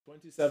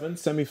27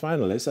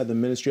 semi-finalists at the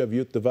Ministry of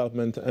Youth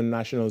Development and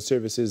National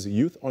Services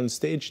Youth on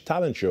Stage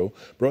talent show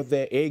brought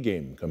their A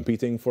game,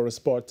 competing for a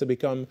spot to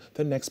become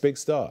the next big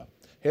star.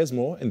 Here's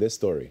more in this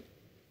story.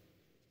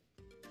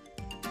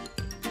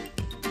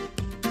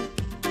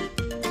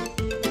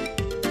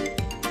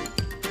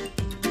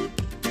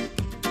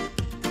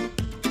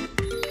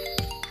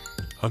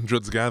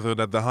 Hundreds gathered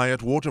at the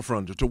Hyatt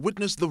waterfront to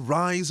witness the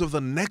rise of the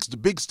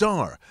next big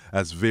star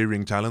as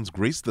varying talents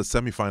graced the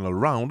semi-final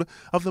round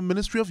of the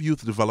Ministry of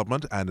Youth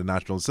Development and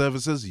National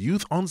Services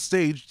Youth on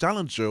Stage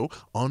talent show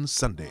on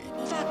Sunday.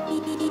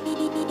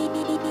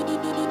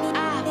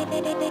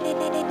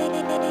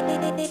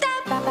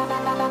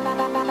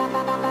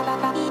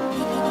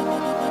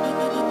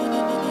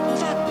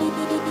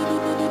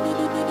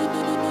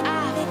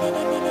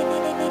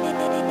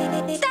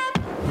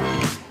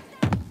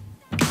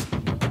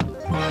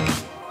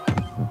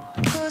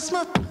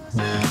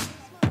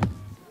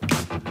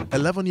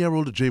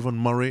 11-year-old Javon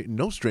Murray,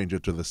 no stranger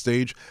to the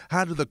stage,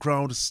 had the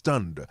crowd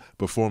stunned,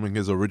 performing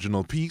his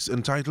original piece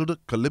entitled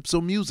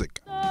Calypso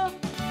Music.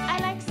 I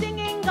like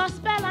singing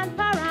gospel and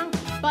parang,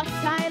 but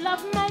I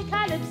love my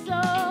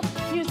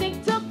calypso.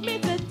 Music took me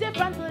to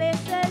different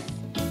places,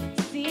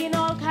 seeing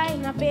all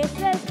kind of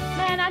faces,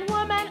 men and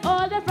women,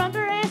 all different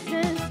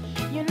races,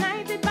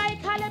 united by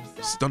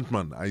calypso.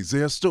 Stuntman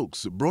Isaiah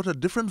Stokes brought a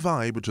different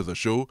vibe to the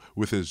show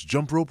with his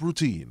jump rope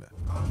routine.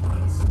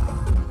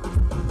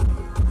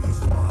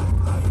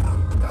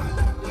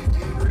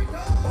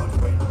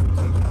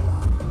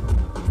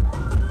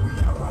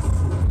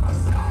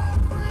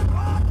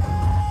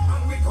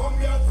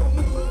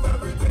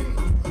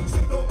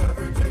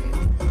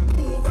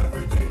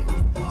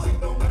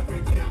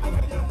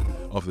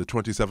 Of the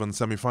 27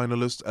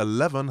 semi-finalists,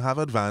 11 have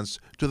advanced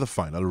to the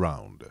final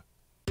round.